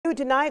Food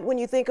tonight, when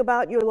you think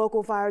about your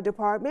local fire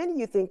department,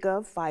 you think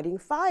of fighting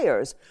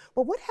fires.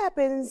 But what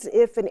happens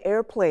if an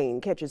airplane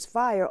catches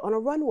fire on a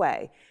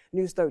runway?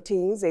 News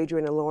 13's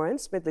Adrian and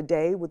Lawrence spent the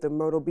day with the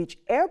Myrtle Beach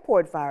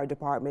Airport Fire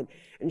Department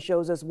and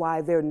shows us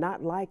why they're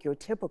not like your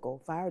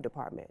typical fire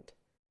department.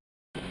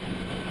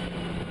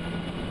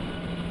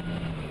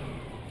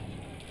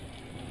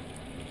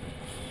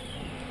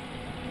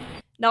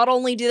 Not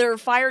only do their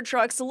fire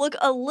trucks look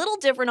a little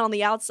different on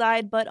the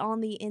outside, but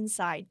on the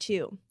inside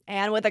too.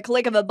 And with a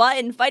click of a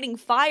button, fighting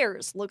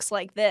fires looks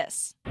like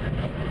this.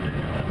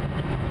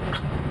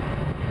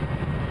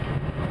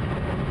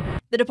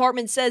 The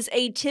department says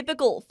a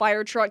typical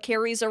fire truck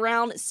carries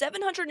around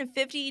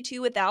 750 to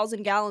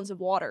 1,000 gallons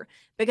of water.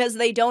 Because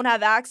they don't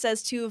have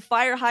access to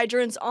fire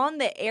hydrants on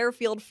the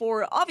airfield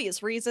for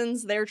obvious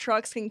reasons, their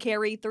trucks can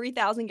carry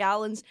 3,000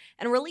 gallons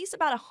and release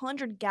about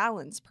 100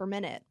 gallons per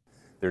minute.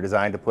 They're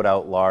designed to put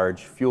out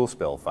large fuel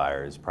spill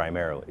fires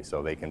primarily,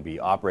 so they can be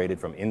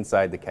operated from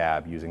inside the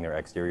cab using their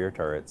exterior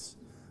turrets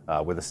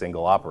with a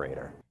single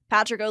operator.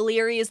 Patrick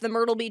O'Leary is the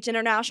Myrtle Beach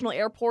International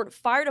Airport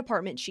Fire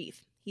Department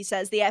chief. He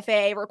says the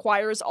FAA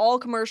requires all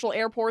commercial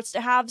airports to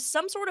have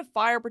some sort of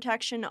fire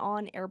protection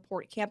on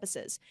airport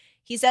campuses.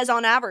 He says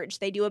on average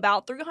they do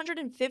about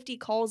 350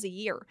 calls a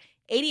year,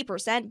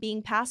 80%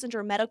 being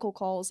passenger medical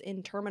calls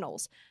in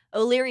terminals.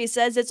 O'Leary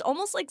says it's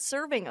almost like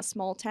serving a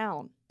small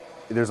town.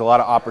 There's a lot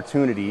of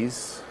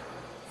opportunities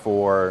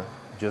for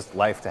just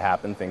life to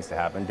happen, things to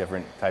happen,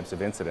 different types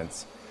of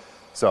incidents.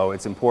 So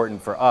it's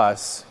important for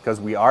us,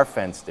 because we are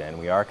fenced in,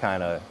 we are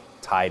kind of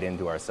tied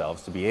into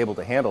ourselves, to be able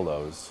to handle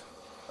those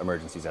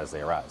emergencies as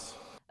they arise.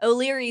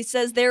 O'Leary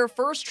says their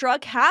first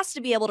truck has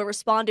to be able to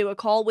respond to a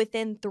call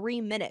within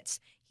 3 minutes.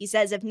 He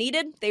says if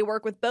needed, they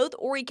work with both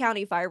Horry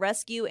County Fire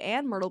Rescue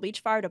and Myrtle Beach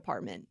Fire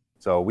Department.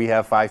 So we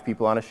have 5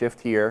 people on a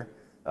shift here,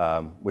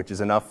 which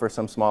is enough for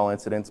some small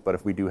incidents, but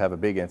if we do have a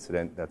big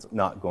incident, that's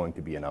not going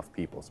to be enough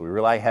people. So we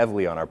rely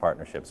heavily on our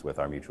partnerships with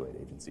our mutual aid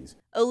agencies.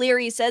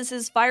 O'Leary says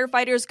his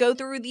firefighters go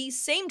through the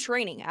same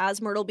training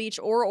as Myrtle Beach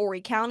or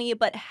Horry County,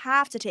 but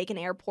have to take an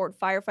airport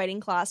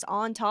firefighting class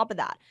on top of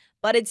that.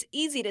 But it's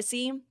easy to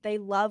see they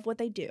love what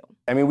they do.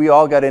 I mean, we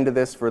all got into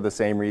this for the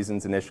same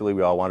reasons initially.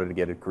 We all wanted to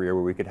get a career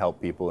where we could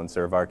help people and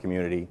serve our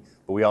community,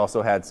 but we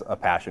also had a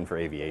passion for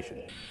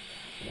aviation.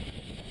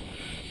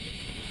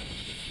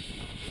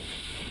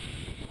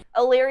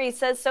 O'Leary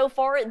says so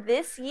far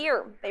this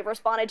year, they've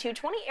responded to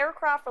 20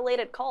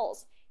 aircraft-related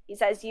calls. He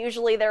says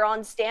usually they're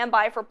on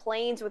standby for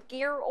planes with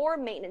gear or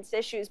maintenance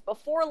issues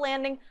before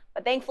landing,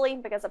 but thankfully,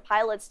 because of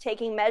pilots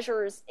taking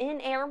measures in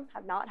air,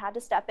 have not had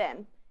to step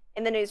in.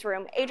 In the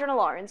newsroom, Adrian and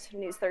Lawrence,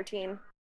 News 13.